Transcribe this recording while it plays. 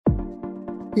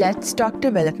Let's Talk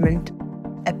Development,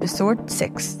 Episode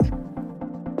 6.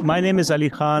 My name is Ali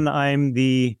Khan. I'm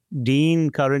the Dean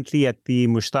currently at the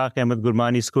Mushtaq Ahmad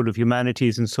Gurmani School of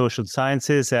Humanities and Social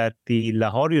Sciences at the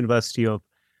Lahore University of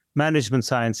Management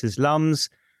Sciences, LUMS.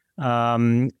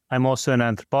 I'm also an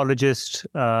anthropologist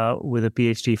with a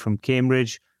PhD from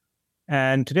Cambridge.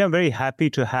 And today I'm very happy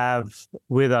to have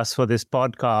with us for this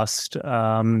podcast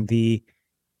the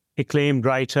acclaimed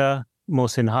writer,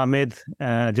 Mohsin Hamid.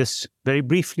 Just very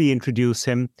briefly introduce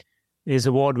him. His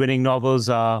award-winning novels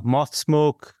are Moth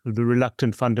Smoke, The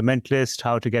Reluctant Fundamentalist,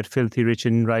 How to Get Filthy Rich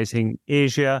in Rising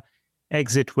Asia,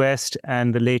 Exit West,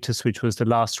 and the latest, which was The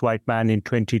Last White Man in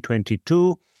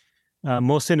 2022.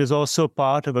 Mohsin is also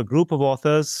part of a group of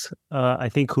authors, I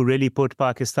think, who really put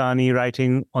Pakistani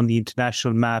writing on the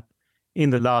international map in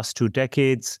the last 2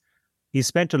 decades. He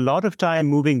spent a lot of time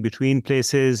moving between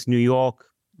places, New York,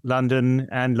 London,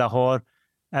 and Lahore,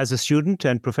 as a student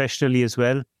and professionally as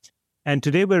well. And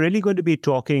today we're really going to be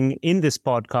talking in this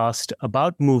podcast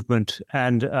about movement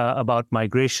and about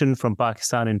migration from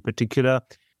Pakistan in particular.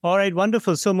 All right,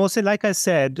 wonderful. So Mohsin, like I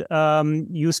said,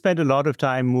 you spent a lot of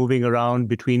time moving around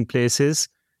between places,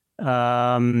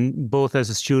 both as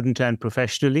a student and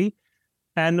professionally.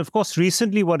 And of course,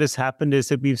 recently what has happened is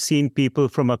that we've seen people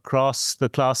from across the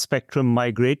class spectrum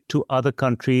migrate to other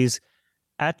countries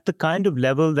at the kind of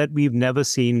level that we've never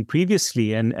seen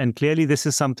previously. And clearly this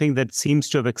is something that seems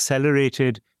to have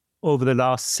accelerated over the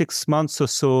last 6 months or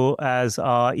so as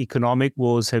our economic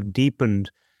woes have deepened.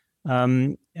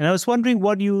 And I was wondering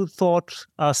what you thought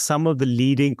are some of the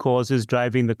leading causes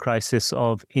driving the crisis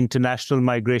of international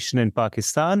migration in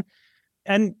Pakistan.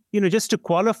 And, just to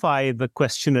qualify the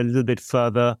question a little bit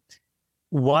further,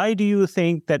 why do you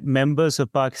think that members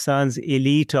of Pakistan's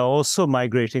elite are also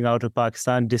migrating out of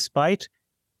Pakistan despite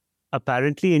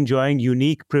apparently enjoying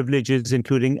unique privileges,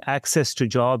 including access to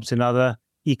jobs and other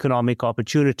economic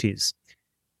opportunities?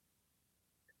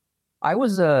 I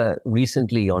was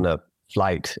recently on a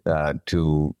flight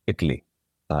to Italy.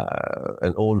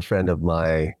 An old friend of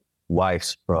my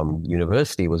wife's from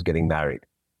university was getting married.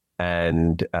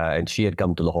 And she had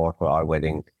come to Lahore for our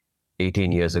wedding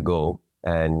 18 years ago.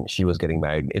 And she was getting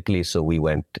married in Italy, so we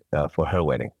went for her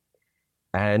wedding.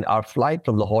 And our flight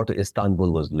from Lahore to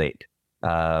Istanbul was late.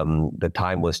 The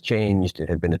time was changed. It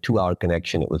had been a 2-hour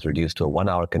connection. It was reduced to a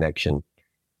 1-hour connection.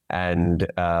 And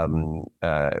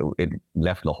it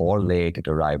left Lahore late. It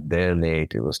arrived there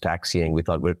late. It was taxiing. We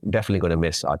thought we're definitely going to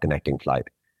miss our connecting flight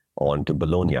on to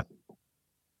Bologna.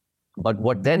 But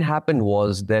what then happened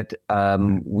was that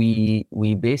we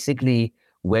basically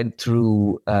went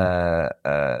through the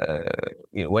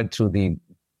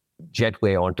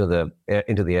jetway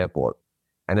into the airport.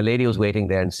 And a lady was waiting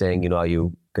there and saying, are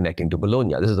you connecting to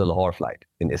Bologna? This is a Lahore flight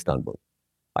in Istanbul.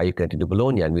 Are you connecting to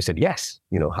Bologna? And we said, yes.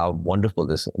 How wonderful,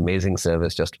 this amazing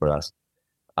service just for us.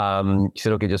 She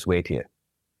said, okay, just wait here.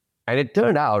 And it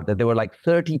turned out that there were like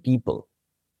 30 people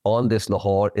on this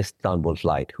Lahore-Istanbul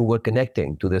flight who were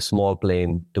connecting to this small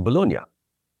plane to Bologna,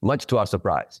 much to our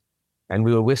surprise. And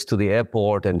we were whisked to the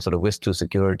airport and sort of whisked to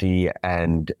security.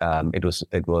 And it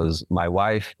was my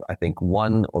wife, I think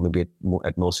one or maybe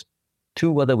at most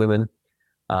 2 other women,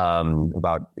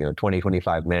 about 20,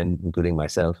 25 men, including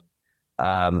myself,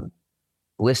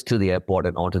 whisked to the airport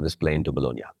and onto this plane to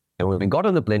Bologna. And when we got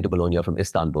on the plane to Bologna from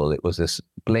Istanbul, it was this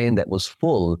plane that was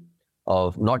full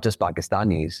of not just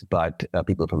Pakistanis, but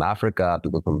people from Africa,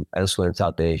 people from elsewhere in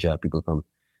South Asia, people from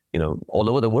all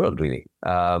over the world, really.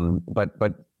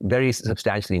 But very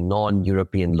substantially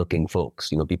non-European looking folks,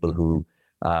 people who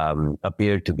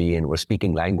appeared to be and were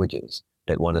speaking languages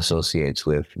that one associates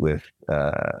with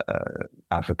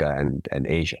Africa and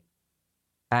Asia.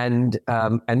 And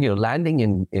landing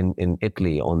in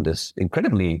Italy on this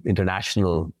incredibly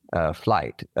international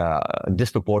flight,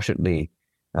 disproportionately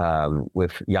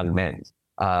with young men,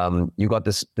 you got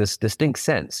this distinct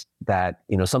sense that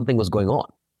something was going on,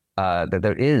 that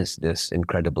there is this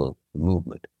incredible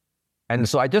movement. And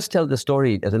so I just tell the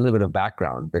story as a little bit of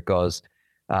background because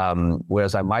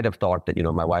whereas I might have thought that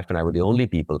my wife and I were the only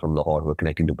people from Lahore who were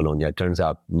connecting to Bologna, it turns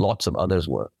out lots of others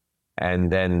were, and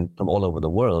then from all over the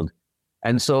world.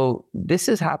 And so this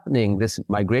is happening. This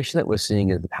migration that we're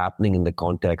seeing is happening in the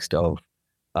context of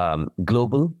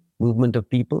global movement of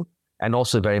people, and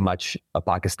also very much a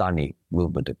Pakistani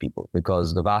movement of people,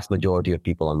 because the vast majority of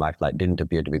people on my flight didn't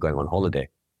appear to be going on holiday.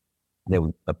 They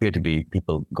appear to be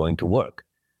people going to work.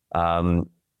 I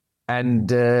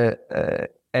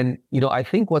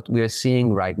think what we're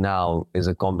seeing right now is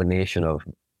a combination of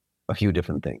a few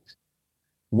different things.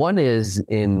 One is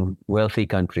in wealthy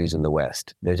countries in the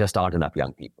West, there just aren't enough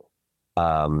young people.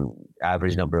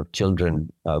 average number of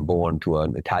children born to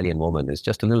an Italian woman is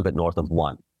just a little bit north of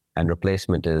 1, and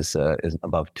replacement is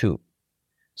above 2.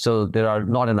 So there are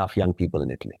not enough young people in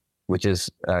Italy, which is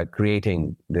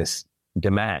creating this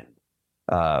demand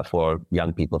for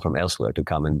young people from elsewhere to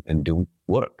come and do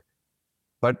work.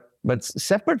 But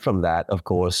separate from that, of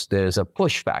course, there's a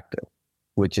push factor,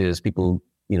 which is people,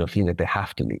 feeling that they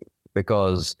have to leave.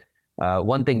 Because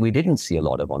one thing we didn't see a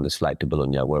lot of on this flight to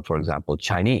Bologna were, for example,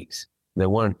 Chinese. There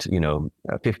weren't,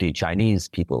 50 Chinese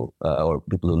people or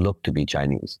people who looked to be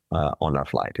Chinese on our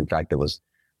flight. In fact, there was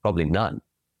probably none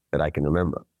that I can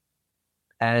remember.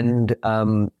 And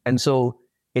so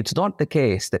it's not the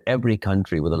case that every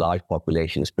country with a large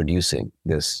population is producing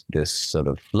this sort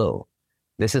of flow.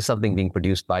 This is something being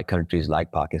produced by countries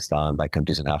like Pakistan, by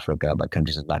countries in Africa, by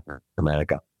countries in Latin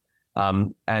America.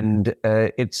 And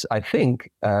it's, I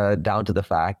think, down to the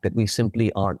fact that we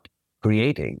simply aren't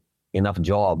creating enough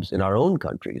jobs in our own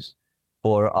countries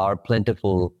for our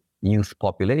plentiful youth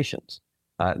populations.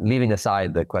 Leaving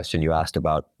aside the question you asked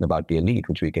about the elite,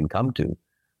 which we can come to.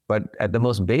 But at the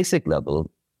most basic level,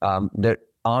 there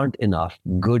aren't enough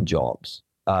good jobs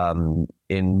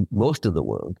in most of the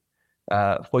world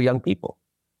for young people.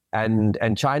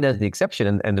 And China is the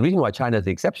exception. And the reason why China is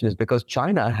the exception is because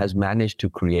China has managed to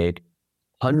create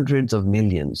hundreds of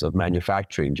millions of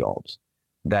manufacturing jobs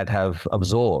that have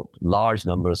absorbed large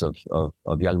numbers of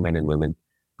young men and women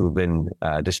who've been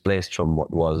displaced from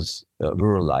what was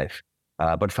rural life,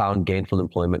 but found gainful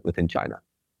employment within China.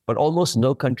 But almost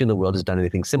no country in the world has done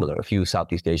anything similar. A few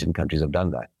Southeast Asian countries have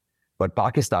done that. But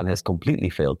Pakistan has completely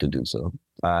failed to do so.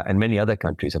 And many other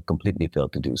countries have completely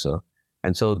failed to do so.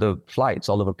 And so the flights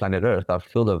all over planet Earth are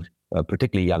full of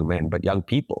particularly young men, but young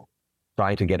people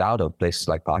trying to get out of places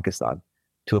like Pakistan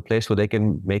to a place where they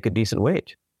can make a decent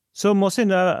wage. So,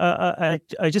 Mohsin,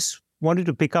 I just wanted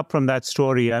to pick up from that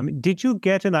story. I mean, did you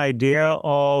get an idea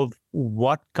of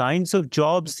what kinds of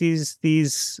jobs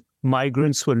these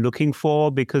migrants were looking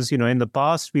for? Because, in the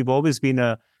past, we've always been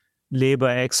a labor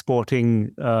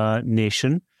exporting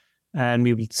nation. And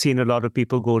we've seen a lot of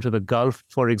people go to the Gulf,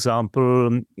 for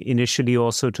example, initially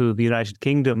also to the United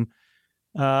Kingdom.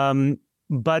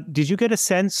 But did you get a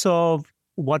sense of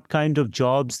what kind of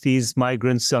jobs these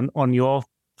migrants on your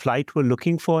flight were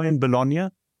looking for in Bologna?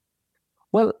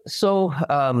 Well, so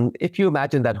if you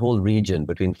imagine that whole region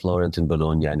between Florence and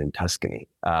Bologna and in Tuscany,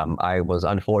 I was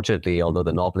unfortunately, although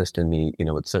the novelist in me,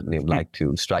 would certainly have liked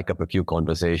to strike up a few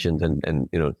conversations and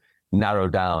narrow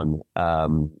down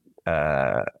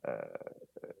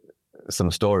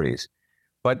some stories.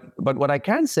 But what I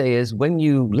can say is when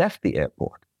you left the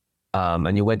airport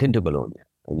and you went into Bologna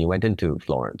and you went into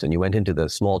Florence and you went into the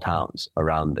small towns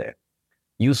around there,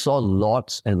 you saw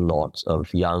lots and lots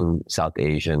of young South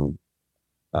Asian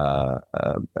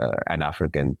and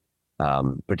African,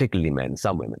 particularly men,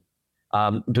 some women,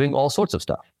 doing all sorts of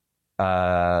stuff.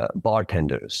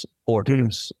 Bartenders,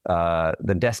 porters,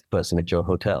 the desk person at your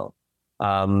hotel,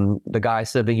 the guy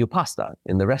serving you pasta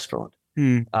in the restaurant.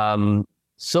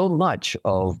 So much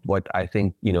of what I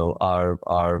think,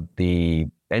 are the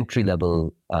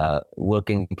entry-level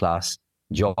working class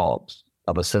jobs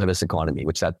of a service economy,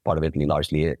 which that part of Italy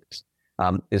largely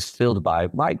is filled by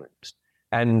migrants.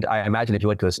 And I imagine if you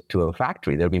went to a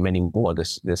factory, there'd be many more.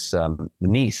 This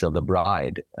niece of the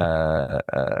bride, a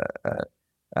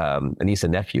niece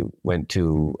and nephew, went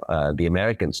to the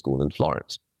American school in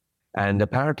Florence. And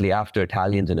apparently after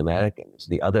Italians and Americans,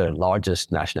 the other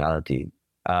largest nationality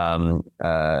in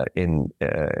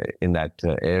that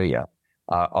area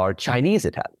are Chinese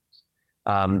Italians.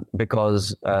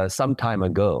 Because some time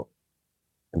ago,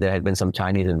 there had been some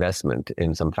Chinese investment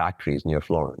in some factories near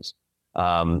Florence.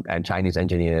 And Chinese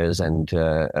engineers and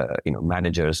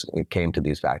managers came to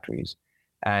these factories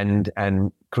and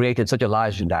created such a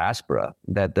large diaspora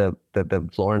that the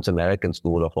Florence American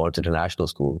School or Florence International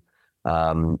School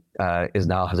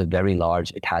has a very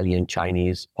large Italian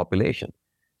Chinese population.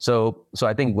 So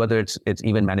I think whether it's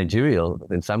even managerial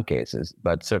in some cases,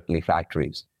 but certainly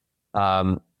factories.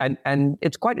 And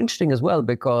it's quite interesting as well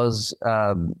because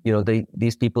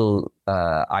these people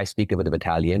I speak a bit of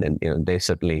Italian, and they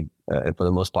certainly for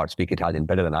the most part speak Italian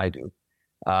better than I do,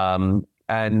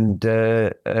 and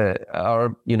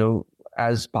are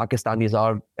as Pakistanis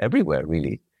are everywhere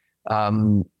really,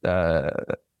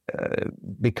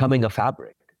 becoming a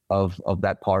fabric of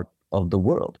that part of the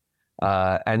world.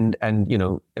 In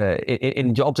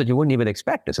jobs that you wouldn't even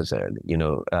expect necessarily, in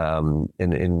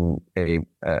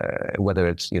whether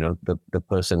it's the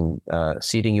person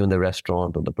seating you in the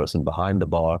restaurant or the person behind the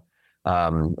bar,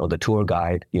 or the tour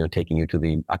guide, taking you to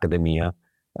the academia,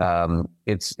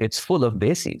 it's full of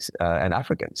Desis and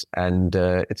Africans, and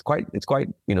it's quite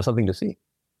something to see.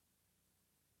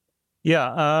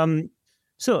 Yeah.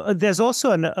 So there's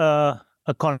also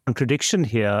a contradiction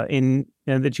here in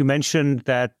that you mentioned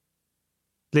that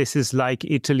places like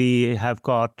Italy have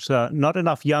got not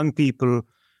enough young people,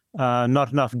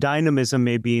 not enough dynamism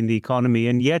maybe in the economy,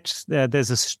 and yet there's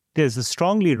a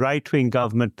strongly right-wing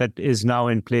government that is now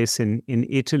in place in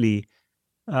Italy.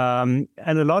 And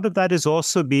a lot of that is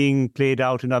also being played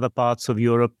out in other parts of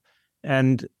Europe.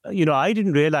 And, I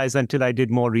didn't realize until I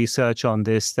did more research on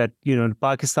this that,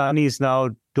 Pakistanis now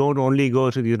don't only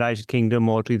go to the United Kingdom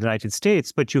or to the United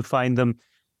States, but you find them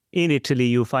in Italy,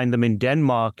 you find them in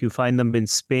Denmark, you find them in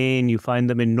Spain, you find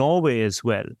them in Norway as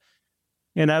well.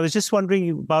 And I was just wondering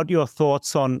about your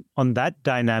thoughts on that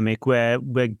dynamic where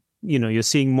you're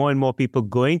seeing more and more people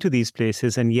going to these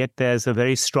places, and yet there's a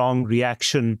very strong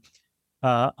reaction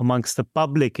amongst the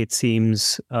public, it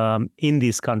seems, in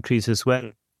these countries as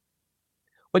well.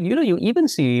 But, you even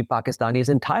see Pakistanis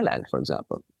in Thailand, for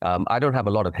example. I don't have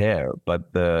a lot of hair,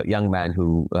 but the young man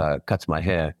who cuts my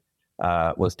hair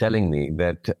was telling me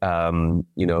that,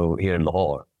 here in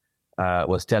Lahore,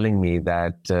 was telling me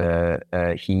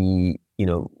that he,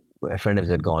 a friend of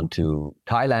his had gone to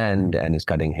Thailand and is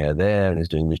cutting hair there and is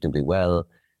doing reasonably well.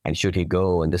 And should he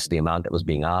go? And this is the amount that was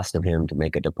being asked of him to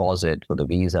make a deposit for the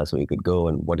visa so he could go.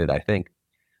 And what did I think?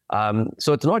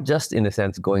 So it's not just, in a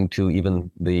sense, going to even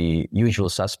the usual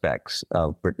suspects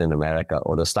of Britain and America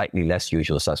or the slightly less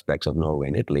usual suspects of Norway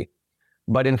and Italy,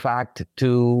 but in fact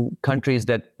to countries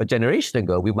that a generation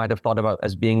ago we might have thought about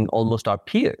as being almost our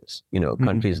peers,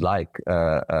 countries like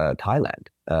Thailand,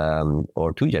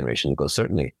 or 2 generations ago,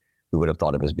 certainly we would have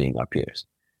thought of as being our peers.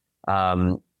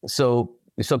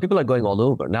 So people are going all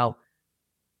over. Now,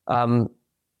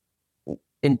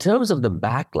 in terms of the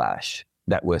backlash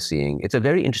that we're seeing, it's a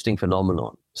very interesting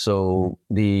phenomenon. So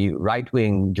the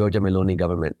right-wing Giorgia Meloni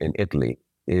government in Italy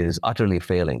is utterly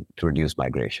failing to reduce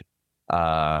migration.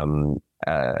 The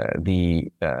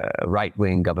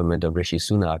right-wing government of Rishi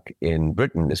Sunak in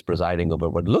Britain is presiding over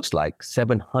what looks like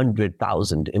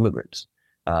 700,000 immigrants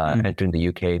entering the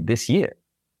UK this year,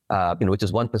 which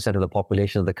is 1% of the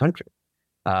population of the country,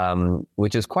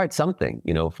 which is quite something,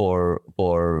 for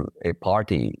a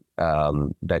party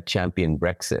that championed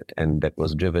Brexit and that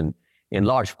was driven in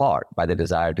large part by the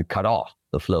desire to cut off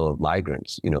the flow of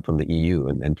migrants, from the EU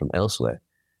and from elsewhere.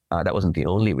 That wasn't the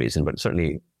only reason, but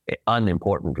certainly an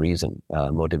unimportant reason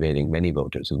motivating many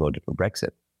voters who voted for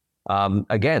Brexit.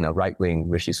 Again, a right-wing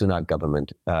Rishi Sunak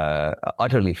government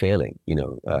utterly failing,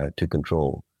 to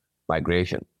control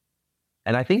migration.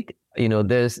 And I think,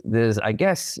 there's, I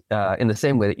guess, in the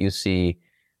same way that you see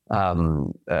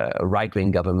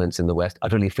right-wing governments in the West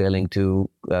utterly failing to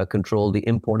control the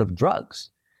import of drugs.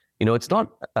 It's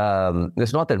not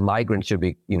that migrants should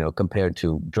be, compared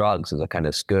to drugs as a kind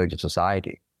of scourge of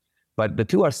society, but the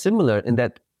two are similar in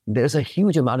that there's a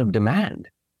huge amount of demand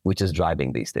which is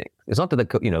driving these things. It's not that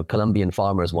the Colombian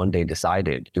farmers one day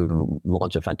decided to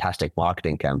launch a fantastic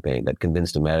marketing campaign that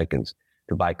convinced Americans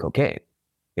to buy cocaine.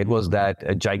 It was that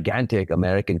a gigantic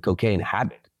American cocaine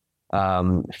habit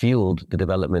fueled the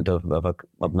development of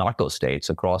narco states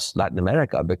across Latin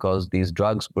America because these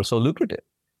drugs were so lucrative.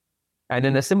 And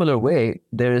in a similar way,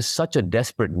 there is such a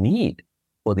desperate need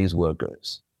for these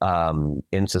workers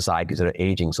in societies that are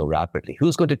aging so rapidly.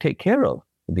 Who's going to take care of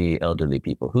the elderly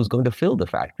people? Who's going to fill the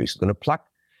factories? Who's going to pluck,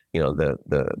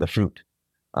 the fruit?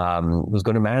 Who's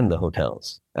going to man the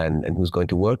hotels? And who's going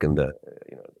to work in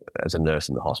as a nurse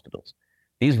in the hospitals?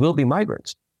 These will be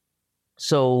migrants.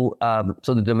 So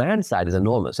the demand side is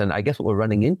enormous. And I guess what we're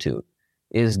running into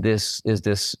is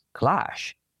this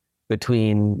clash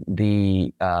between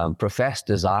the professed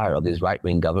desire of these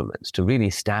right-wing governments to really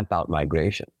stamp out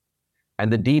migration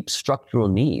and the deep structural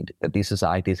need that these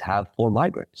societies have for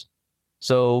migrants.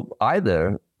 So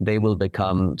either they will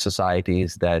become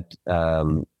societies that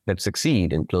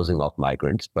succeed in closing off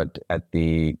migrants, but at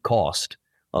the cost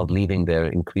of leaving their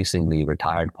increasingly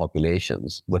retired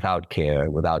populations without care,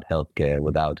 without health care,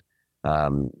 without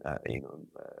the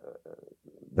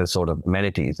sort of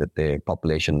amenities that their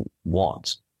population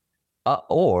wants.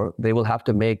 Or they will have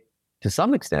to make, to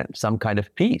some extent, some kind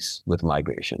of peace with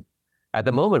migration. At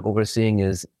the moment, what we're seeing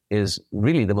is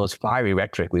really the most fiery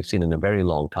rhetoric we've seen in a very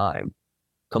long time,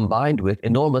 combined with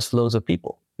enormous flows of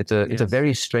people. It's a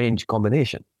very strange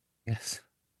combination. Yes.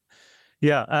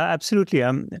 Yeah, absolutely.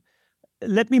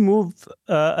 Let me move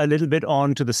a little bit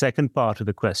on to the second part of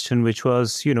the question, which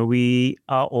was, we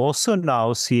are also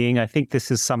now seeing, I think this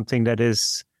is something that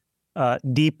is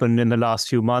deepened in the last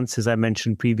few months, as I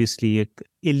mentioned previously,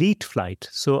 elite flight.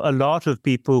 So a lot of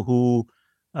people who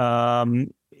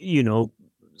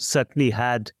certainly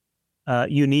had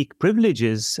unique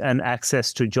privileges and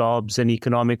access to jobs and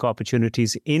economic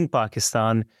opportunities in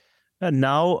Pakistan,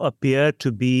 now appear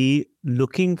to be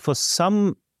looking for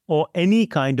some or any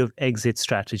kind of exit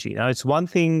strategy. Now, it's one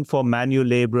thing for manual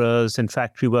laborers and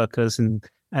factory workers and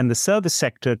the service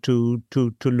sector to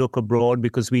look abroad,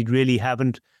 because we really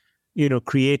haven't,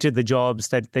 created the jobs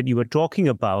that you were talking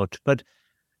about. But,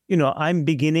 I'm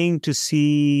beginning to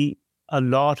see a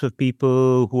lot of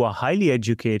people who are highly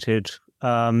educated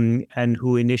and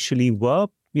who initially were,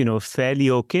 fairly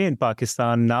okay in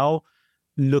Pakistan, now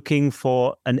looking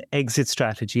for an exit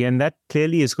strategy. And that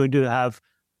clearly is going to have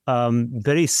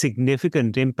very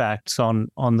significant impacts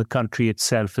on the country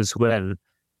itself as well.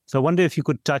 So I wonder if you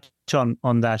could touch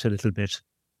on that a little bit.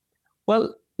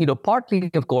 Well,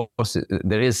 partly, of course,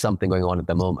 there is something going on at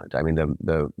the moment. I mean,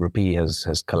 the rupee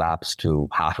has collapsed to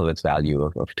half of its value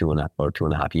of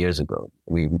 2.5 years ago.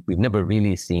 We've never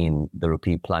really seen the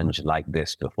rupee plunge like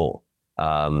this before.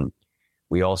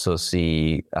 We also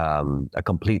see a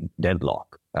complete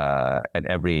deadlock at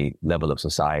every level of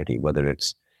society, whether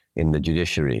it's in the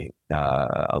judiciary,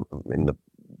 in the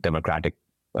democratic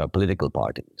political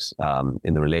parties,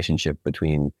 in the relationship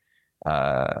between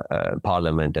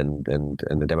parliament and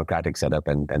the democratic setup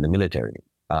and the military,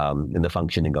 in the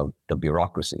functioning of the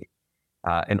bureaucracy.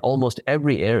 In almost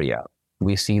every area,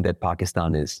 we see that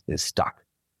Pakistan is stuck.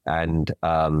 And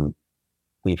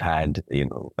we've had,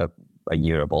 a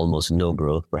year of almost no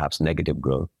growth, perhaps negative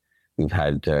growth. We've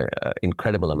had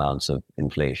incredible amounts of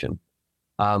inflation.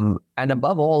 And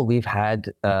above all, we've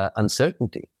had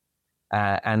uncertainty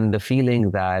and the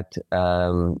feeling that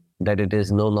it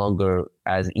is no longer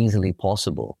as easily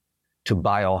possible to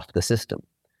buy off the system.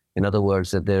 In other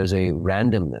words, that there's a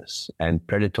randomness and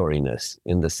predatoriness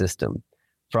in the system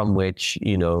from which,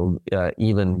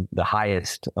 even the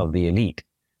highest of the elite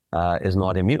is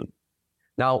not immune.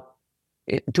 Now,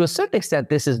 to a certain extent,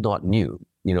 this is not new.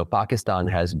 Pakistan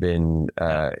has been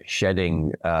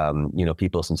shedding,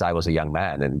 people since I was a young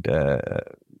man, and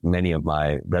many of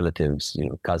my relatives,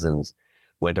 cousins,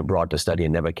 went abroad to study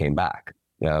and never came back.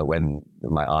 When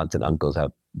my aunts and uncles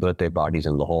have birthday parties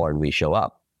in Lahore and we show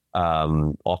up,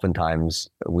 oftentimes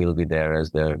we'll be there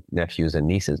as their nephews and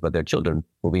nieces, but their children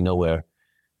will be nowhere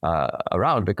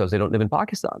around because they don't live in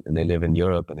Pakistan, and they live in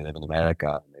Europe, and they live in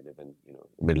America, and they live in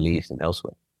the Middle East and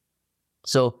elsewhere.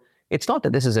 So it's not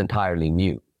that this is entirely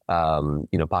new.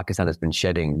 Pakistan has been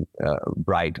shedding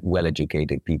bright,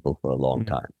 well-educated people for a long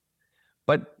time.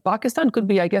 But Pakistan could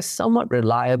be, I guess, somewhat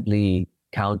reliably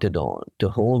counted on to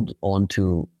hold on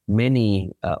to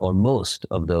many or most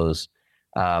of those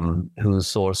whose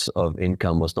source of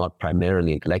income was not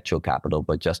primarily intellectual capital,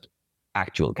 but just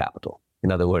actual capital.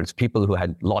 In other words, people who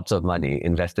had lots of money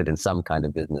invested in some kind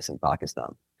of business in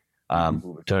Pakistan,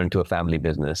 who returned to a family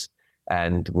business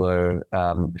and were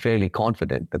fairly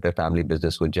confident that their family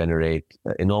business would generate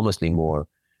enormously more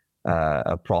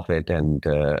profit and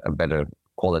a better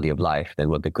quality of life than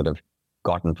what they could have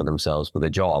gotten for themselves with a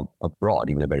job abroad,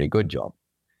 even a very good job.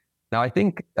 Now, I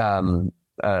think,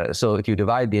 so if you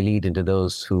divide the elite into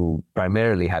those who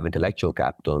primarily have intellectual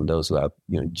capital and those who have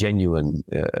genuine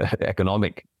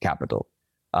economic capital,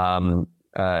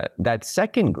 that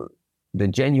second group, the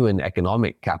genuine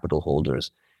economic capital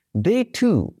holders, they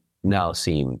too now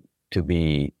seem to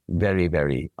be very,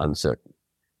 very uncertain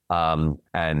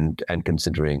and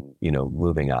considering,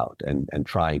 moving out and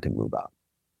trying to move out.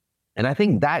 And I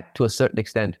think that, to a certain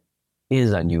extent,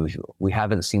 is unusual. We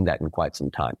haven't seen that in quite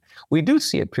some time. We do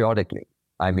see it periodically.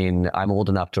 I mean, I'm old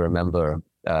enough to remember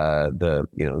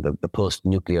the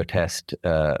post-nuclear test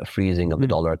freezing of the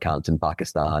dollar accounts in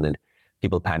Pakistan, and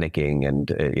people panicking, and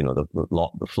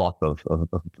the flop of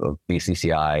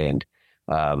BCCI, and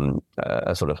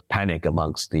a sort of panic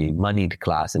amongst the moneyed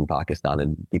class in Pakistan,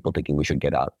 and people thinking we should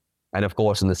get out. And of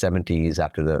course, in the 70s,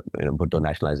 after the Bhutto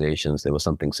nationalizations, there was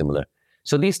something similar.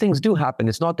 So these things do happen.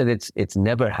 It's not that it's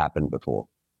never happened before,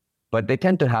 but they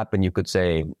tend to happen, you could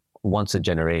say, once a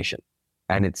generation.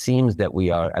 And it seems that we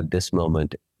are at this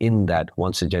moment in that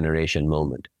once a generation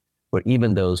moment, where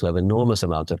even those who have enormous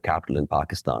amounts of capital in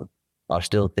Pakistan are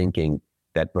still thinking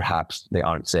that perhaps they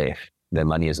aren't safe. Their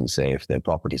money isn't safe, their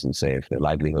property isn't safe, their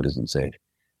livelihood isn't safe,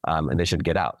 and they should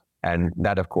get out. And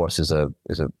that, of course, is a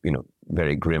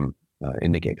very grim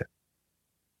indicator.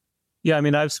 Yeah, I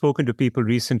mean, I've spoken to people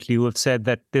recently who have said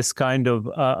that this kind of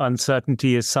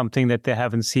uncertainty is something that they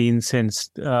haven't seen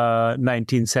since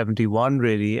 1971,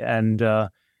 really. And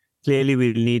clearly,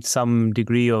 we'll need some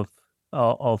degree of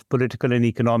political and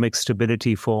economic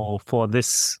stability for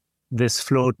this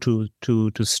flow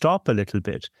to stop a little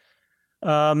bit.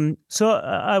 So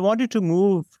I wanted to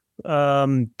move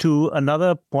to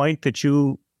another point that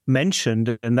you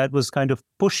mentioned, and that was kind of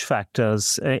push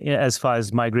factors as far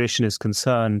as migration is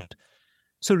concerned.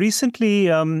 So recently,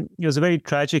 there was a very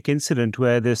tragic incident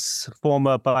where this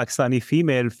former Pakistani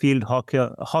female field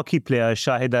hockey player,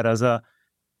 Shahida Raza,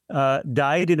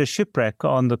 died in a shipwreck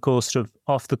off the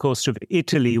coast of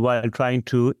Italy while trying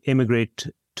to immigrate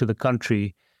to the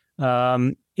country.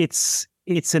 It's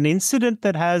an incident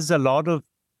that has a lot of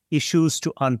issues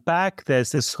to unpack.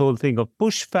 There's this whole thing of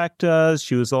push factors.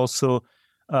 She was also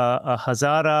a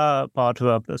Hazara, part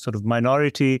of a sort of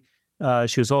minority.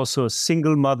 She was also a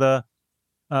single mother.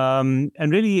 And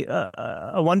really,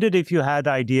 I wondered if you had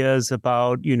ideas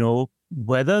about,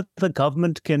 whether the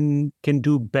government can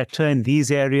do better in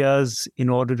these areas in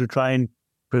order to try and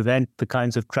prevent the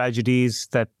kinds of tragedies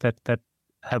that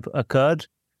have occurred.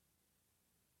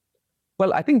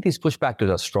 Well, I think these push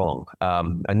factors are strong.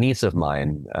 A niece of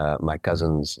mine, my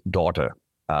cousin's daughter,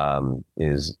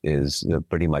 is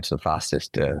pretty much the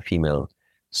fastest female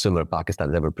swimmer Pakistan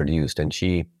has ever produced, and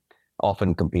she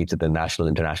often competes at the national,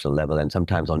 international level, and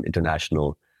sometimes on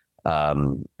international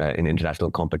in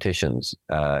international competitions.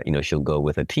 She'll go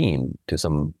with a team to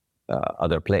some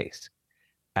other place,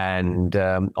 and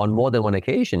on more than one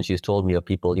occasion, she's told me of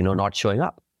people not showing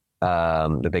up.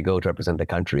 That they go to represent the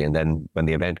country, and then when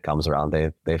the event comes around,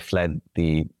 they fled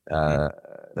the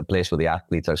place where the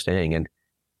athletes are staying,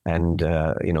 and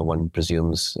one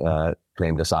presumes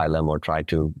claimed asylum or tried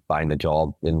to find a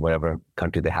job in whatever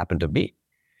country they happen to be.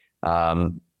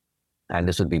 And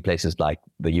this would be places like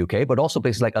the UK, but also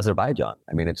places like Azerbaijan.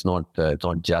 I mean, it's not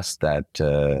just that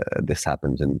this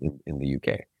happens in the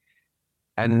UK,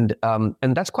 and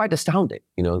that's quite astounding.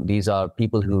 These are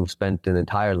people who've spent an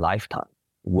entire lifetime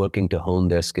working to hone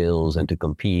their skills and to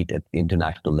compete at the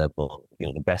international level.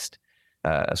 The best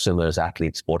swimmers,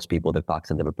 athletes, sports people that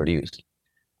Pakistan ever produced,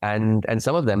 and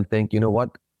some of them think,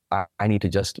 what, I need to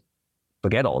just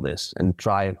forget all this and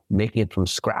try making it from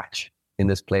scratch in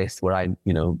this place where I,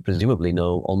 presumably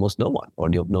know almost no one or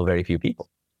know very few people.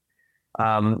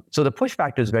 So the push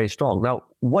factor is very strong. Now,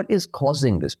 what is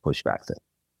causing this push factor?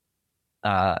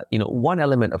 One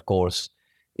element, of course,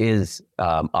 is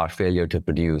our failure to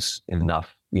produce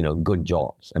enough, good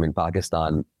jobs. I mean,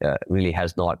 Pakistan really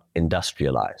has not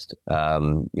industrialized.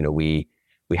 We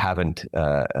haven't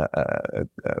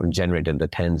generated the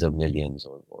tens of millions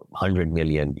or 100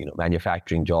 million,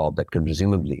 manufacturing job that could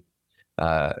presumably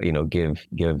give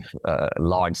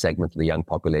large segments of the young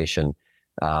population,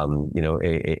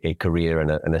 a career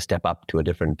and a step up to a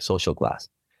different social class.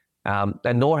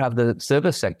 And nor have the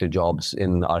service sector jobs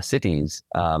in our cities,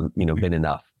 been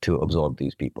enough to absorb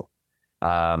these people.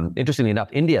 Interestingly enough,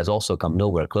 India has also come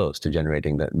nowhere close to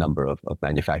generating the number of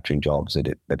manufacturing jobs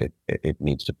that it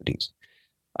needs to produce.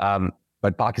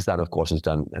 But Pakistan, of course, has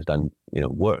done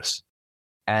worse.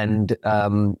 And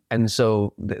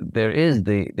so there is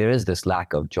this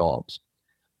lack of jobs,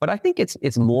 but I think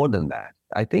it's more than that.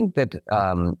 I think that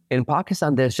in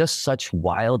Pakistan there's just such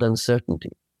wild uncertainty.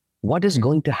 What is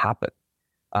going to happen?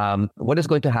 What is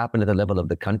going to happen at the level of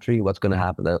the country? What's going to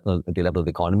happen at the level of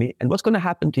the economy? And what's going to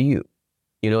happen to you?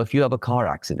 If you have a car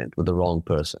accident with the wrong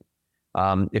person,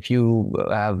 if you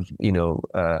have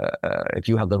if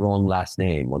you have the wrong last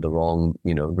name or the wrong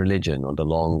religion or the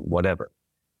wrong whatever.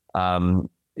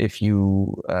 If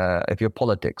your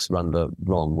politics run the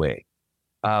wrong way,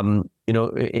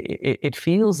 it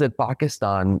feels that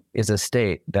Pakistan is a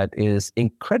state that is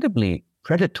incredibly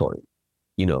predatory,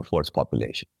 for its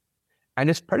population, and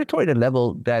it's predatory at a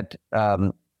level that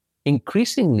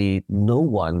increasingly no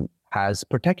one has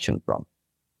protection from.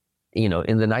 In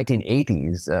the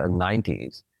 1980s,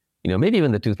 90s, maybe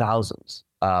even the 2000s,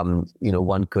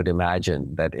 one could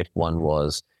imagine that if one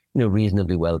was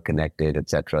reasonably well connected,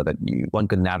 etc., that one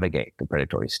could navigate the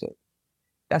predatory state.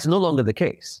 That's no longer the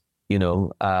case.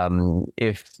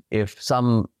 If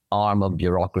some arm of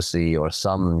bureaucracy or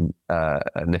some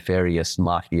nefarious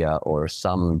mafia or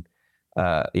some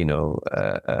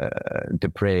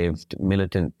depraved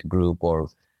militant group or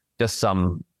just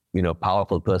some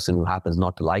powerful person who happens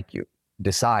not to like you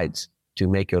decides to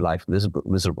make your life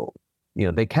miserable,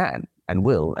 they can and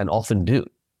will and often do.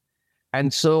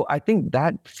 And so I think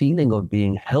that feeling of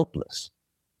being helpless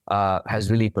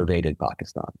has really pervaded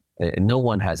Pakistan. No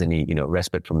one has any,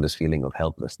 respite from this feeling of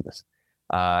helplessness.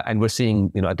 And we're seeing,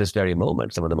 at this very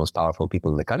moment, some of the most powerful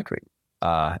people in the country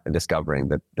discovering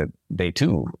that they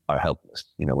too are helpless,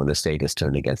 when the state is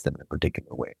turned against them in a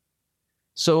particular way.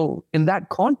 So in that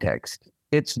context,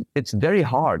 it's very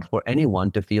hard for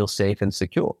anyone to feel safe and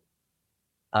secure.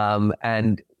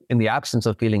 And in the absence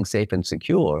of feeling safe and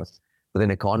secure with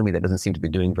an economy that doesn't seem to be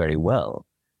doing very well,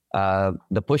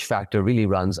 the push factor really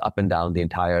runs up and down the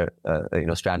entire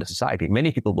strand of society.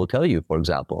 Many people will tell you, for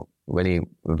example, many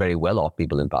very well-off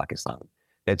people in Pakistan,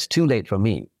 it's too late for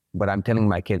me, but I'm telling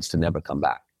my kids to never come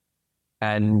back.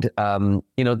 And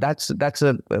that's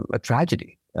a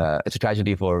tragedy. It's a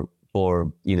tragedy for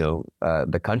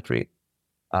the country.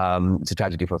 It's a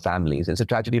tragedy for families. It's a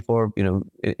tragedy for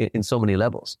in so many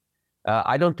levels.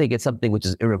 I don't think it's something which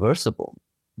is irreversible,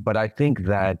 but I think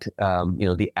that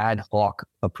the ad hoc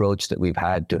approach that we've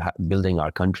had to building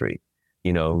our country,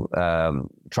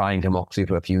 trying democracy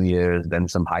for a few years, then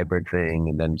some hybrid thing,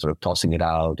 and then sort of tossing it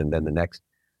out, and then the next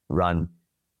run,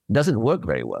 doesn't work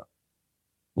very well.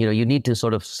 You need to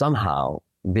sort of somehow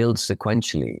build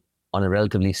sequentially on a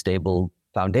relatively stable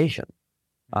foundation.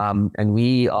 And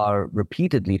we are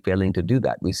repeatedly failing to do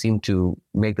that. We seem to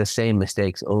make the same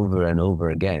mistakes over and over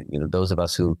again. Those of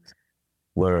us who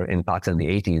were in Pakistan in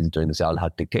the 80s during the Zia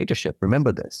al-Haq dictatorship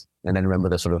remember this. And then remember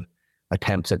the sort of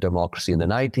attempts at democracy in the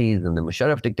 90s and the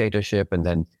Musharraf dictatorship. And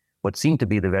then what seemed to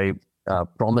be the very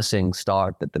promising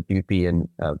start that the PUP and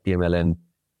PMLN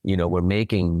were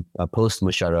making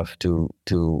post-Musharraf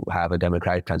to have a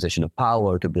democratic transition of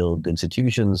power, to build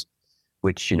institutions,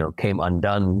 which came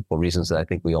undone for reasons that I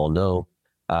think we all know,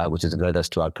 which has led us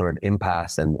to our current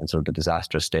impasse and sort of the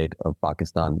disastrous state of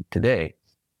Pakistan today.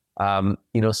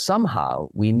 Somehow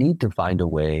we need to find a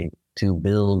way to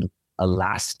build a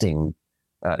lasting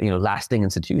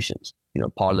institutions.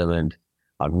 Parliament,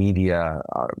 our media,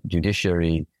 our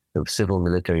judiciary, the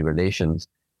civil-military relations.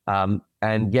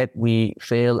 And yet we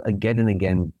fail again and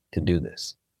again to do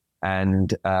this.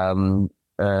 And,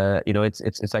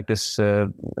 it's like this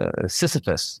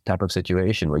Sisyphus type of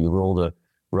situation where you roll the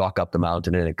rock up the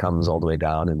mountain and it comes all the way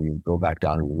down and you go back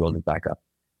down and you roll it back up.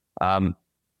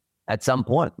 At some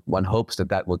point, one hopes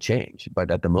that will change. But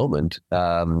at the moment,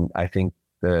 I think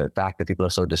the fact that people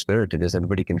are so dispirited is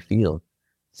everybody can feel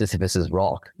Sisyphus's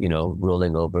rock,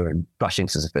 rolling over and crushing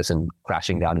Sisyphus and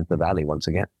crashing down into the valley once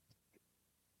again.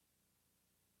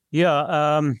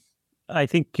 Yeah, I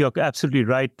think you're absolutely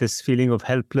right. This feeling of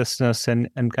helplessness and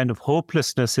kind of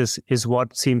hopelessness is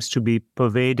what seems to be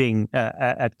pervading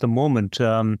at the moment.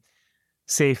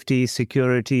 Safety,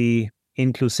 security,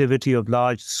 inclusivity of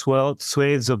large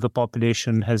swathes of the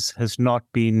population has not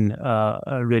been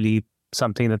really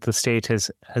something that the state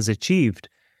has achieved.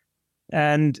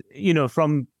 And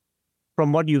from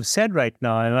what you've said right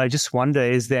now, and I just wonder,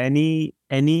 is there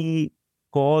any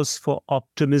cause for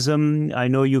optimism? I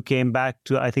know you came back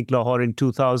to, I think, Lahore in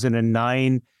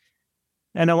 2009,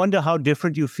 and I wonder how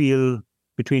different you feel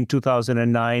between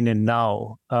 2009 and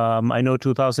now. I know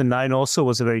 2009 also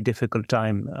was a very difficult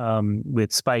time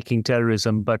with spiking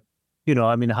terrorism, but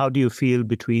how do you feel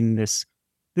between this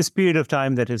period of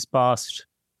time that has passed?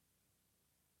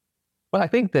 Well, I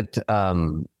think that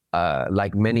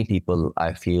like many people,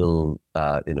 I feel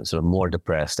sort of more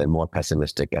depressed and more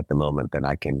pessimistic at the moment than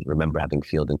I can remember having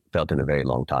felt in a very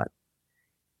long time.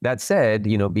 That said,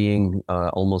 being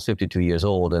almost 52 years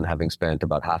old and having spent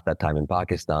about half that time in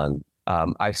Pakistan,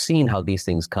 I've seen how these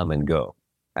things come and go.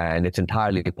 And it's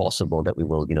entirely possible that we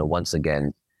will, once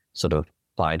again, sort of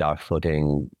find our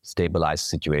footing, stabilize the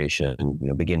situation,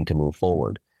 begin to move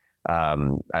forward.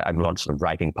 I'm not sort of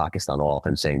writing Pakistan off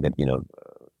and saying that,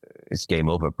 it's game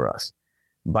over for us.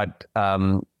 But,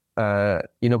 but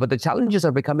the challenges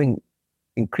are becoming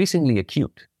increasingly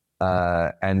acute.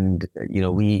 And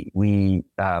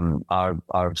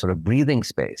our sort of breathing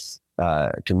space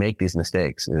to make these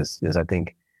mistakes is I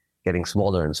think, getting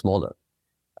smaller and smaller.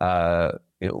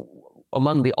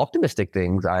 Among the optimistic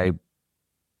things, I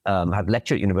have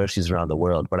lectured at universities around the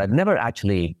world, but I've never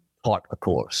actually taught a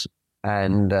course.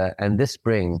 And this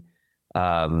spring,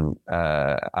 I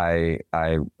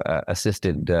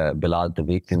assisted Bilal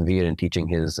Tanveer in teaching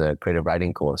his creative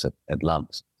writing course at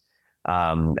LUMS.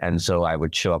 And so I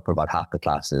would show up for about half the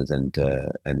classes and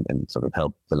sort of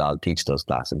help Bilal teach those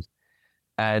classes.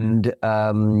 And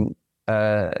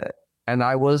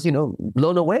I was,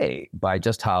 blown away by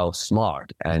just how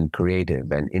smart and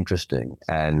creative and interesting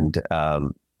and,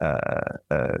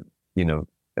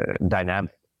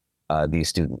 dynamic these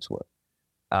students were.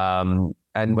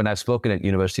 And when I've spoken at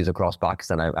universities across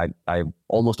Pakistan, I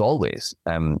almost always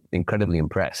am incredibly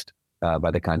impressed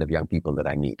by the kind of young people that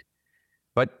I meet.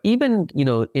 But even,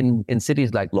 in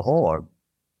cities like Lahore,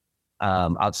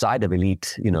 outside of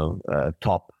elite,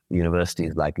 top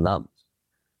universities like LUMS,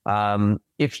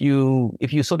 if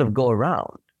you sort of go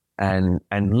around and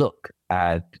look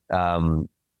at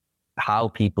how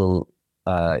people,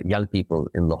 young people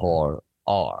in Lahore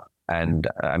are, and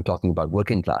I'm talking about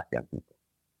working class young people,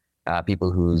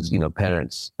 people whose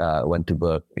parents went to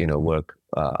work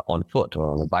on foot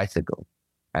or on a bicycle,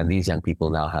 and these young people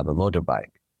now have a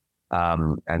motorbike.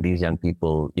 And these young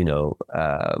people,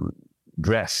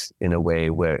 dress in a way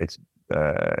where it's,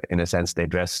 in a sense, they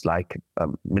dress like a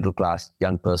middle-class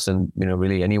young person,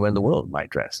 really anywhere in the world might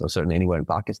dress, or certainly anywhere in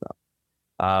Pakistan.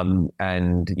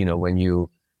 And, when you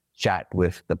chat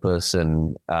with the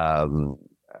person,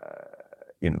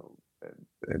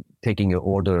 taking your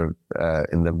order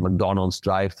in the McDonald's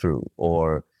drive-through,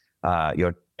 or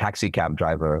your taxi cab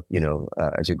driver,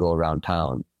 as you go around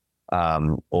town,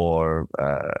 or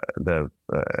the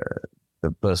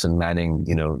person manning,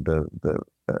 the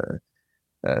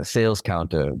sales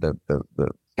counter, the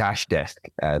cash desk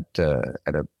at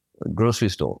a grocery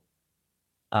store.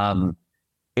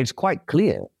 It's quite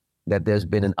clear that there's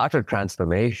been an utter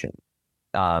transformation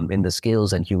in the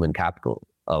skills and human capital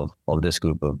of this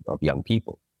group of young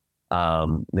people.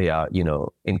 They are,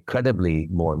 incredibly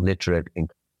more literate,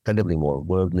 incredibly more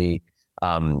worldly,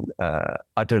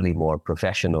 utterly more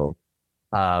professional.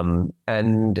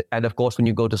 And of course, when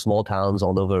you go to small towns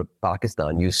all over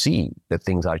Pakistan, you see that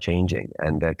things are changing,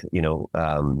 and that,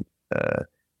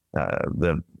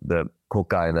 the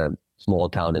coca in a small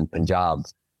town in Punjab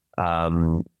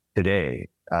today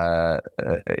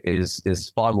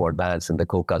is far more advanced than the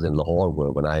cocas in Lahore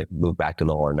were when I moved back to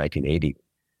Lahore in 1980.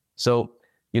 So,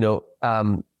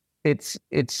 it's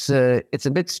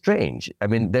a bit strange. I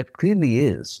mean, there clearly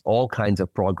is all kinds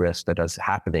of progress that is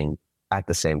happening at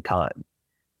the same time.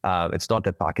 It's not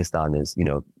that Pakistan is,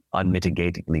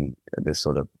 unmitigatedly this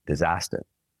sort of disaster.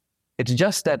 It's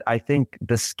just that I think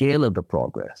the scale of the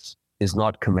progress is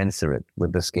not commensurate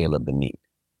with the scale of the need.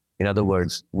 In other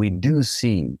words, we do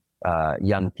see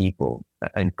young people,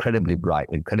 incredibly bright,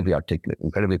 incredibly articulate,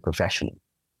 incredibly professional,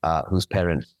 whose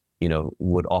parents,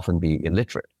 would often be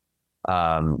illiterate.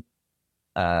 But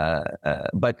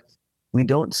we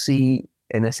don't see,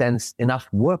 in a sense, enough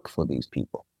work for these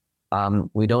people.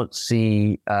 We don't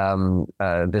see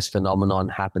this phenomenon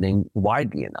happening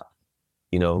widely enough.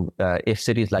 If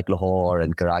cities like Lahore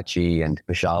and Karachi and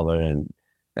Peshawar and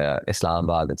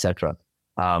Islamabad, etc.,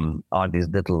 are these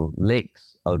little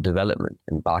lakes of development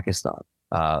in Pakistan,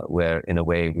 where in a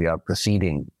way we are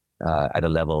proceeding at a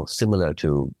level similar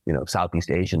to, Southeast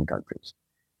Asian countries.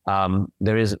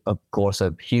 There is, of course,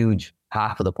 a huge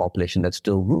half of the population that's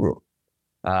still rural,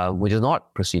 which is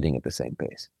not proceeding at the same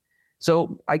pace.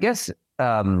 So I guess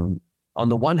on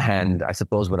the one hand, I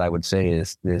suppose what I would say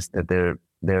is that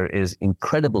there is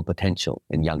incredible potential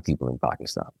in young people in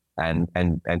Pakistan,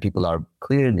 and people are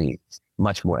clearly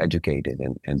much more educated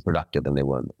and productive than they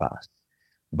were in the past.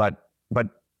 But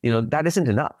that isn't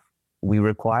enough. We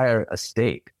require a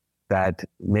state that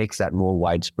makes that more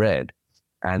widespread,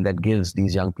 and that gives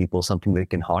these young people something they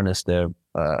can harness their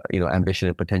ambition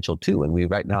and potential to. And we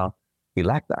lack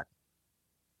that.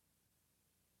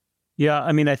 Yeah,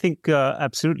 I mean, I think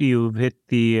absolutely you've hit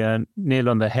the nail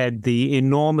on the head. The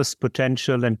enormous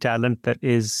potential and talent that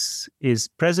is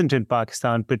present in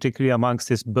Pakistan, particularly amongst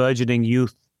this burgeoning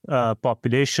youth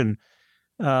population,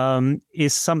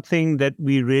 is something that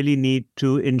we really need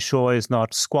to ensure is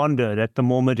not squandered. At the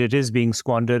moment, it is being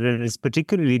squandered, and it's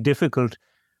particularly difficult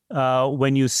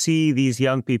when you see these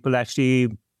young people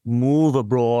actually move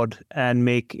abroad and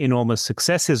make enormous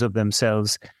successes of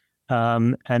themselves.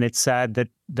 And it's sad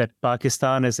that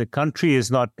Pakistan as a country is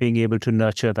not being able to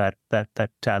nurture that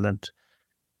talent.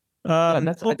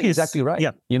 That's I think exactly right.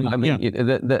 Yeah.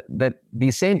 That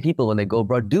these same people, when they go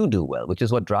abroad, do well, which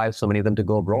is what drives so many of them to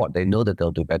go abroad. They know that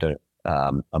they'll do better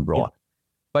abroad.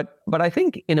 Yeah. But I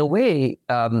think in a way,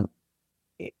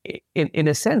 in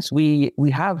a sense, we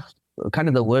have kind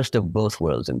of the worst of both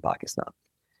worlds in Pakistan.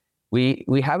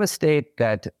 We have a state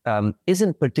that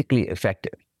isn't particularly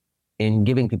effective in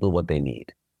giving people what they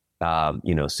need,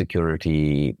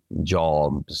 security,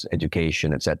 jobs,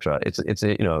 education, etc.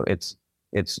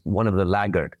 It's one of the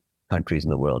laggard countries in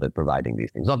the world at providing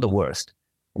these things. Not the worst,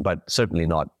 but certainly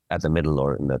not at the middle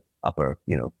or in the upper,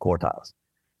 quartiles.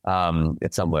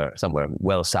 It's somewhere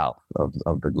well south of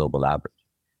the global average.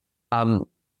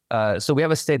 So we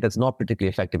have a state that's not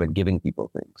particularly effective at giving people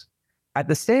things. At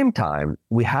the same time,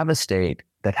 we have a state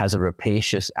that has a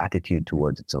rapacious attitude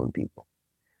towards its own people.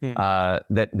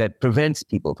 That prevents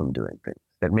people from doing things,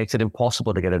 that makes it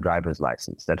impossible to get a driver's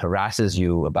license, that harasses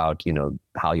you about,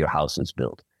 how your house is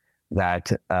built,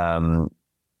 that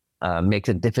makes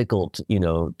it difficult,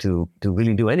 to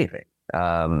really do anything.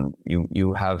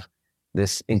 You have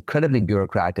this incredibly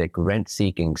bureaucratic,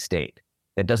 rent-seeking state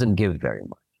that doesn't give very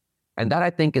much. And that,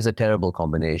 I think, is a terrible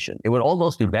combination. It would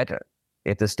almost be better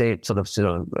if the state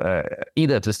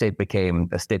either if the state became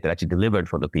a state that actually delivered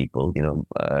for the people,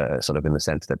 sort of in the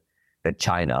sense that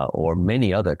China or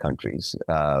many other countries,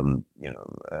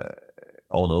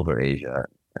 all over Asia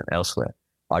and elsewhere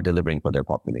are delivering for their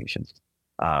populations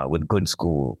with good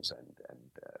schools and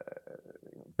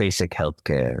basic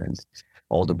healthcare and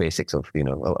all the basics of,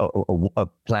 a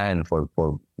plan for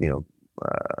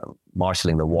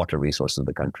marshaling the water resources of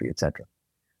the country, etc.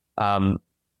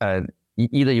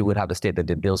 Either you would have a state that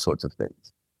did those sorts of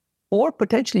things, or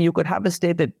potentially you could have a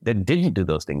state that didn't do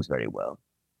those things very well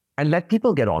and let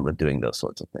people get on with doing those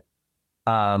sorts of things.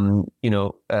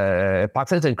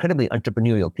 Pakistan is an incredibly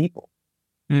entrepreneurial people.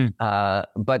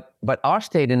 But our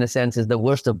state, in a sense, is the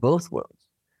worst of both worlds.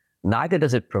 Neither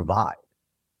does it provide,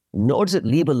 nor does it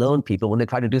leave alone people when they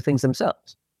try to do things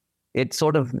themselves. It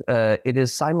sort of, it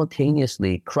is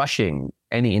simultaneously crushing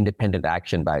any independent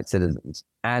action by its citizens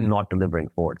and not delivering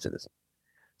for its citizens.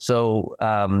 So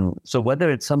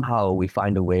whether it's somehow we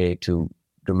find a way to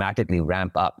dramatically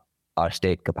ramp up our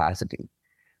state capacity,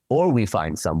 or we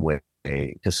find some way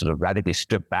to sort of radically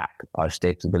strip back our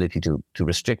state's ability to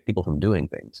restrict people from doing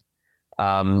things.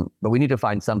 But we need to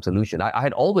find some solution. I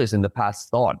had always in the past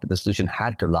thought that the solution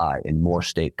had to lie in more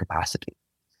state capacity.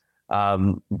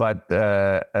 But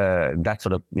that's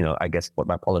sort of, I guess what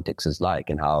my politics is like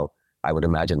and how I would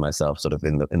imagine myself sort of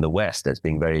in the West as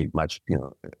being very much,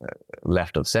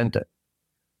 left of center.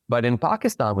 But in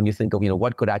Pakistan, when you think of,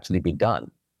 what could actually be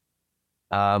done,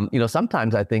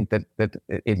 sometimes I think that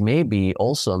it may be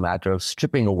also a matter of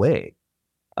stripping away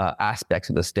aspects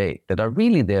of the state that are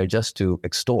really there just to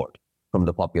extort from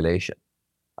the population,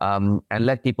 and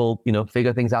let people,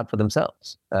 figure things out for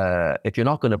themselves. If you're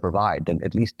not going to provide, then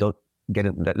at least don't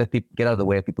let people get out of the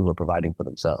way of people who are providing for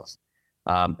themselves.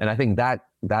 And I think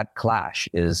that clash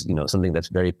is, something that's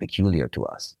very peculiar to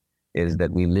us, is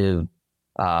that we live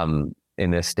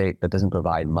in a state that doesn't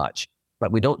provide much.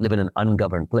 But we don't live in an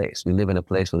ungoverned place. We live in a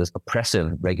place where there's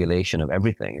oppressive regulation of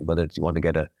everything, whether it's you want to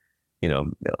get a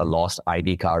lost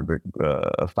ID card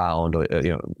found or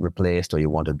replaced, or you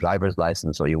want a driver's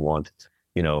license, or you want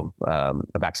a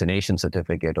vaccination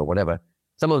certificate or whatever.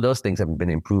 Some of those things have been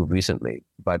improved recently,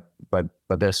 but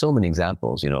there's so many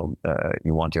examples. You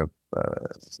want your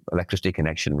electricity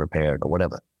connection repaired or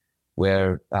whatever,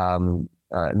 where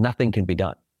nothing can be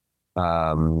done.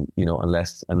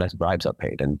 Unless bribes are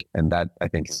paid, and that I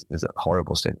think is a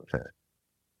horrible state of affairs.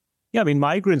 Yeah,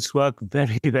 migrants work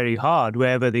very, very hard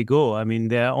wherever they go.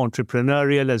 They're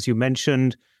entrepreneurial, as you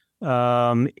mentioned.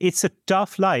 It's a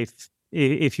tough life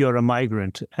if you're a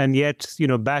migrant, and yet,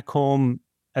 back home,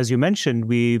 as you mentioned,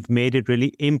 we've made it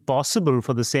really impossible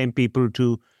for the same people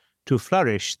to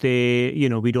flourish.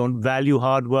 We don't value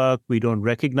hard work. We don't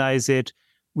recognize it.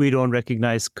 We don't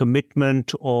recognize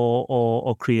commitment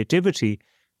or creativity.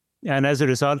 And as a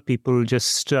result, people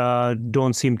just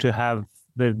don't seem to have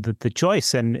the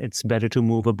choice, and it's better to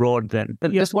move abroad then.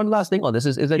 Just one last thing on this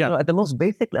is that, at the most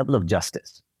basic level of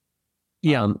justice,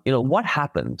 what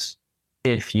happens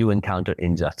if you encounter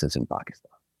injustice in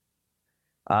Pakistan?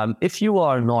 If you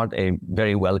are not a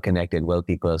very well-connected,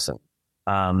 wealthy person,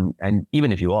 and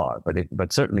even if you are,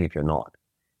 but certainly if you're not,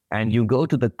 and you go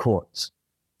to the courts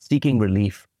seeking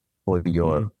relief for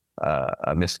your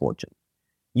misfortune,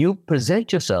 you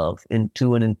present yourself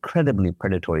into an incredibly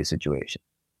predatory situation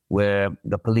where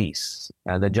the police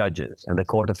and the judges and the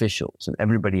court officials and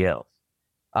everybody else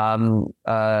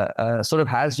sort of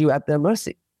has you at their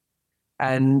mercy.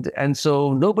 And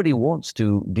so nobody wants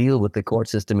to deal with the court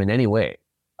system in any way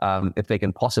if they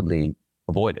can possibly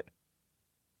avoid it.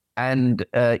 And,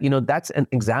 that's an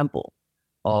example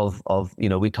of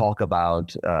we talk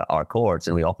about our courts,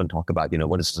 and we often talk about,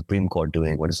 what is the Supreme Court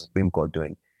doing? What is the Supreme Court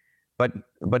doing? But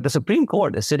the Supreme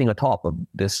Court is sitting atop of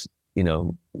this,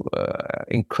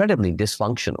 incredibly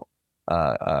dysfunctional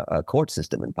court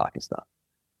system in Pakistan.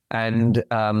 And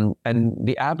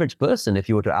the average person, if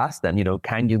you were to ask them,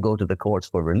 can you go to the courts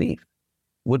for relief,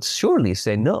 would surely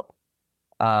say no.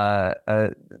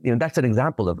 That's an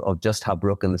example of just how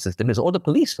broken the system is, or the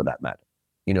police for that matter.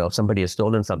 If somebody has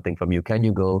stolen something from you, can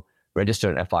you go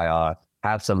register an FIR,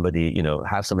 have somebody,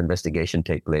 have some investigation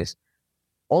take place?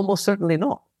 Almost certainly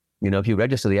not. If you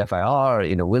register the FIR,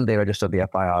 will they register the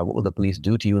FIR? What will the police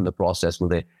do to you in the process? Will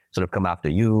they sort of come after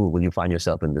you? Will you find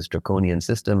yourself in this draconian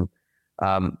system?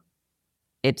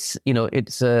 It's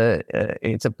a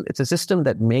system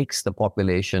that makes the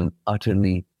population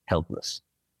utterly helpless.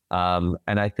 And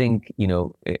I think,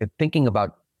 thinking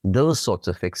about those sorts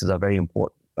of fixes are very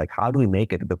important. Like, how do we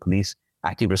make it that the police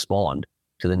actually respond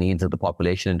to the needs of the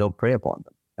population and don't prey upon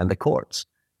them, and the courts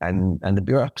and the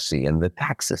bureaucracy and the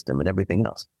tax system and everything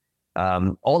else?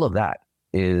 All of that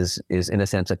is in a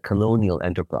sense a colonial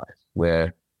enterprise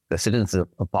where the citizens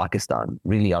of Pakistan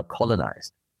really are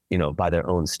colonized, by their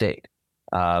own state.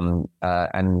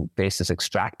 and face this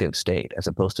extractive state as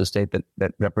opposed to a state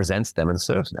that represents them and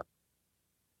serves them.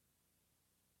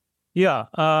 Yeah.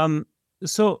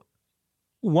 So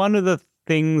one of the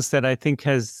things that I think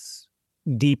has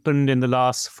deepened in the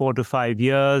last 4 to 5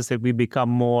 years that we become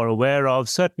more aware of,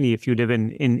 certainly if you live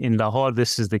in Lahore,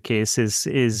 this is the case,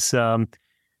 is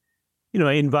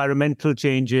environmental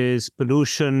changes,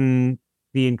 pollution,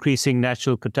 the increasing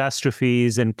natural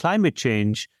catastrophes, and climate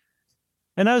change.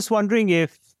 And I was wondering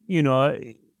if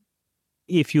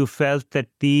you felt that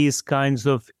these kinds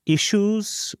of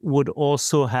issues would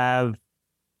also have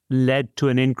led to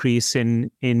an increase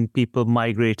in people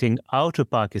migrating out of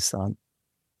Pakistan.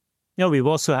 We've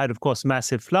also had, of course,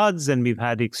 massive floods, and we've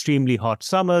had extremely hot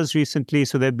summers recently.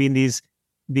 So there have been these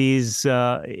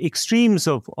extremes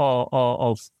of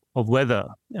weather.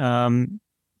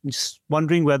 Just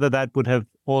wondering whether that would have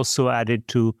also added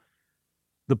to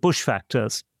the push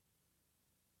factors.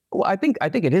 Well, I think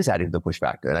it is adding to the push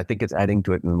factor, and I think it's adding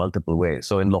to it in multiple ways.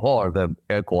 So in Lahore, the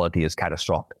air quality is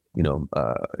catastrophic.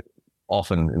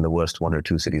 Often in the worst 1 or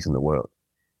 2 cities in the world.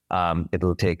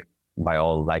 It'll take, by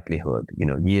all likelihood,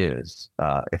 years,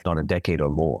 if not a decade or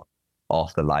more,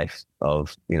 off the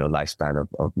lifespan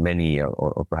of many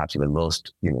or perhaps even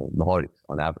most, Lahoris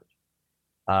on average.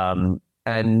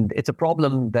 And it's a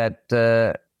problem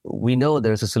that we know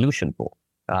there's a solution for.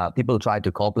 People try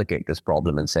to complicate this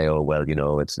problem and say, oh, well,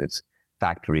 it's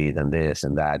factories and this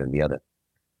and that and the other.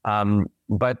 And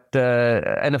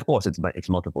of course, it's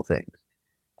multiple things.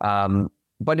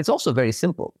 But it's also very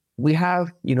simple. We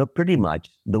have, pretty much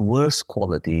the worst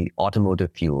quality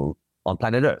automotive fuel on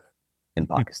planet Earth in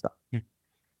Pakistan.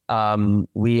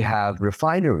 We have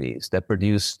refineries that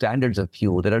produce standards of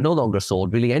fuel that are no longer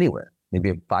sold really anywhere.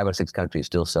 Maybe 5 or 6 countries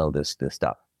still sell this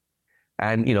stuff.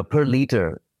 And, per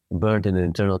liter burnt in an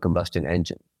internal combustion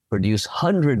engine produce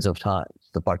hundreds of times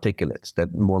the particulates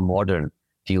that more modern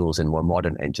fuels and more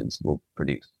modern engines will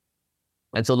produce.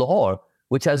 And so Lahore,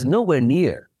 which has nowhere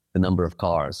near the number of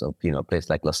cars of, a place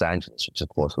like Los Angeles, which of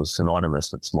course was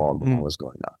synonymous with smog when it was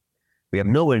going on. We have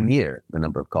nowhere near the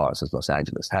number of cars as Los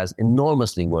Angeles, has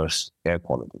enormously worse air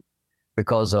quality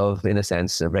because of, in a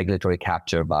sense, a regulatory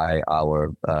capture by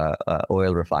our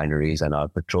oil refineries and our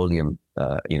petroleum,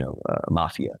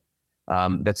 mafia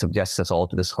that subjects us all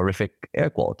to this horrific air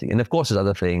quality. And of course, there's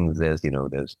other things. There's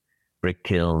brick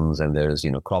kilns and there's,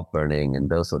 crop burning and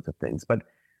those sorts of things. But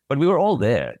we were all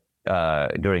there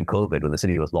during COVID when the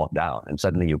city was locked down, and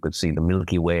suddenly you could see the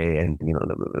Milky Way and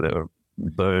there were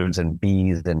birds and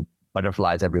bees and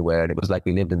butterflies everywhere, and it was like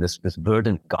we lived in this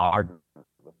verdant garden,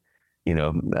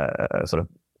 sort of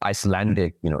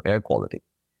Icelandic air quality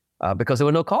because there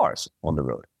were no cars on the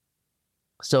road.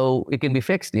 So it can be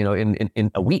fixed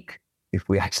in a week if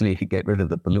we actually get rid of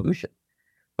the pollution.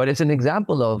 But it's an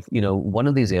example of one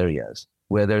of these areas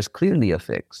where there's clearly a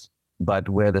fix, but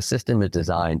where the system is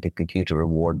designed to continue to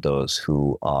reward those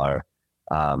who are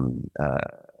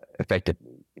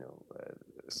effectively,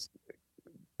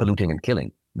 polluting and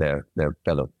killing their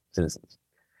fellow citizens.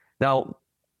 Now,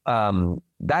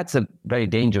 that's a very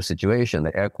dangerous situation,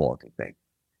 the air quality thing.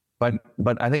 But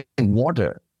I think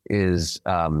water is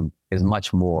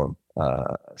much more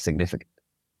significant.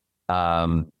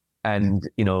 And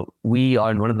we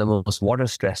are in one of the most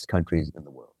water-stressed countries in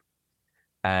the world,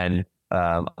 and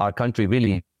our country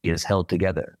really is held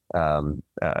together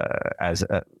as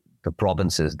the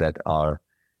provinces that are,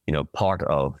 part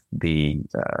of the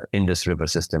Indus River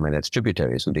system and its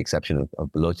tributaries, with the exception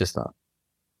of Balochistan.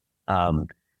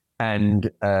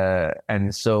 And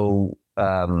so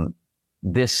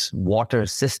this water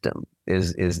system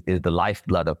is the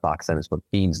lifeblood of Pakistan. It's what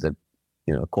feeds the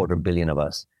 250 million of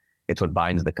us. It's what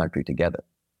binds the country together.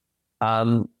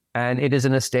 And it is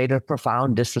in a state of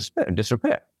profound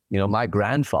disrepair. My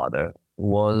grandfather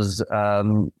was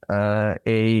an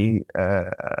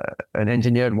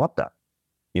engineer in Wapta.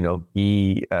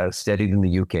 He studied in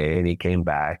the UK and he came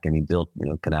back and he built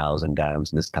canals and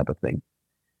dams and this type of thing.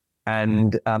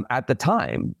 And at the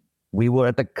time, we were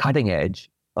at the cutting edge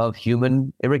of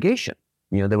human irrigation.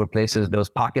 There were places, there was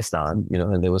Pakistan,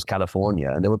 and there was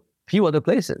California, and there were a few other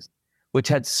places which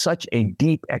had such a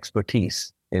deep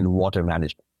expertise in water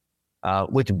management,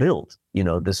 which built,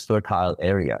 this fertile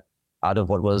area out of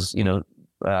what was,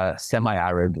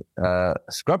 semi-arid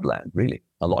scrubland, really,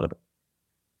 a lot of it.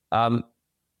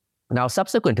 Now,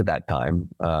 subsequent to that time,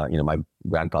 my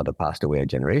grandfather passed away a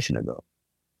generation ago,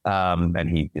 and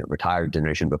he retired a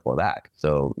generation before that.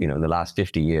 So, in the last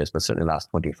 50 years, but certainly the last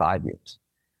 25 years,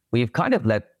 we've kind of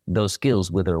let those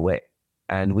skills wither away.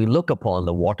 And we look upon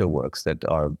the waterworks that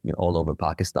are all over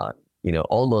Pakistan,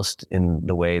 almost in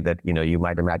the way that, you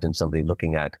might imagine somebody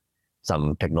looking at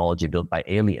some technology built by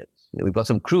aliens. We've got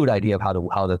some crude idea of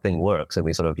how the thing works, and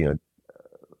we sort of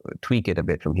tweak it a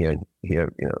bit from here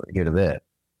to there.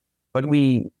 But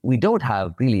we don't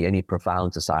have really any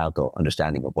profound societal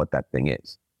understanding of what that thing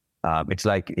is. It's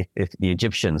like if the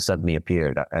Egyptians suddenly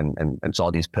appeared and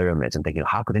saw these pyramids and thinking,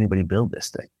 how could anybody build this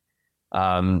thing?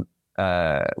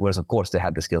 Whereas, of course, they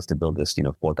had the skills to build this,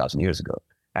 4,000 years ago.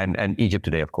 And Egypt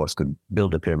today, of course, could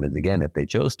build the pyramids again if they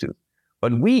chose to.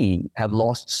 But we have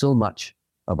lost so much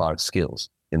of our skills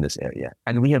in this area.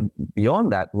 And we have,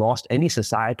 beyond that, lost any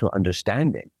societal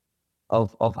understanding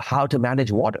of how to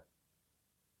manage water.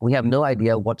 We have no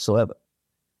idea whatsoever.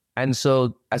 And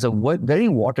so as a very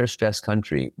water-stressed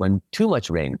country, when too much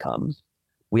rain comes,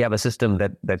 we have a system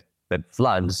that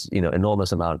floods,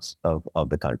 enormous amounts of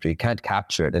the country, can't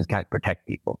capture it and can't protect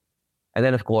people. And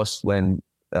then, of course, when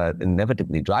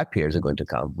inevitably dry periods are going to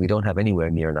come, we don't have anywhere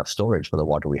near enough storage for the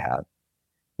water we have.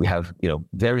 We have,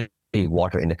 very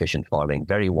water inefficient farming,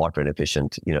 very water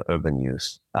inefficient, urban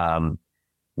use.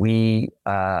 We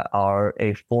are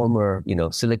a former,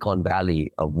 Silicon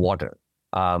Valley of water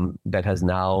that has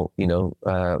now,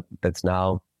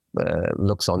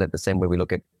 looks on it the same way we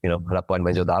look at, Harappa and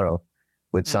Mohenjo-daro,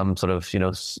 with some sort of,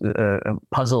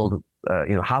 puzzled,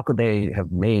 how could they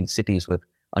have made cities with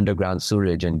underground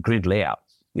sewage and grid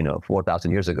layouts,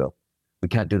 4,000 years ago? We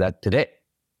can't do that today.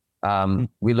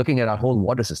 We're looking at our whole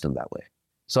water system that way.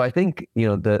 So I think,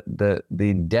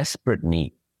 the desperate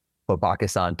need for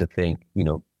Pakistan to think,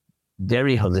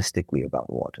 very holistically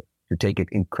about water, to take it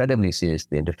incredibly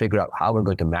seriously and to figure out how we're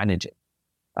going to manage it,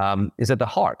 is at the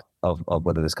heart of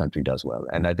whether this country does well.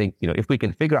 And I think, if we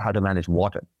can figure out how to manage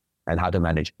water and how to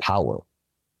manage power,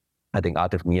 I think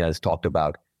Atif Mia has talked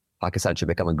about Pakistan should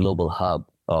become a global hub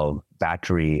of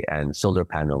battery and solar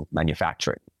panel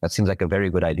manufacturing. That seems like a very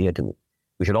good idea to me.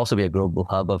 We should also be a global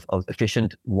hub of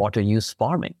efficient water use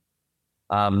farming.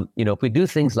 If we do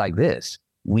things like this,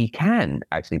 we can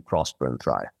actually prosper and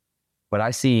thrive. But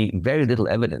I see very little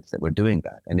evidence that we're doing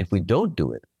that. And if we don't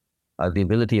do it, the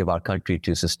ability of our country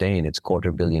to sustain its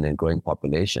 250 million and growing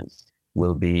population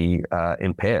will be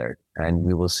impaired. And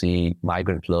we will see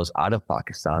migrant flows out of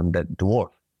Pakistan that dwarf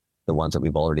the ones that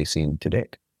we've already seen to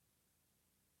date.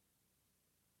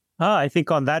 I think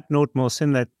on that note,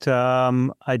 Mohsin, that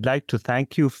I'd like to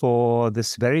thank you for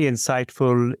this very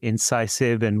insightful,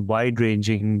 incisive, and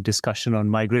wide-ranging discussion on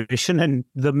migration and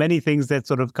the many things that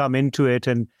sort of come into it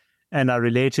and are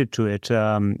related to it.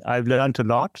 I've learned a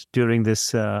lot during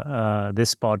this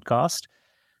podcast.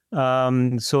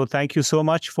 So thank you so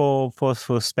much for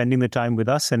spending the time with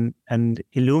us and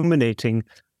illuminating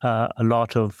a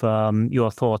lot of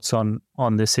your thoughts on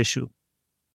this issue.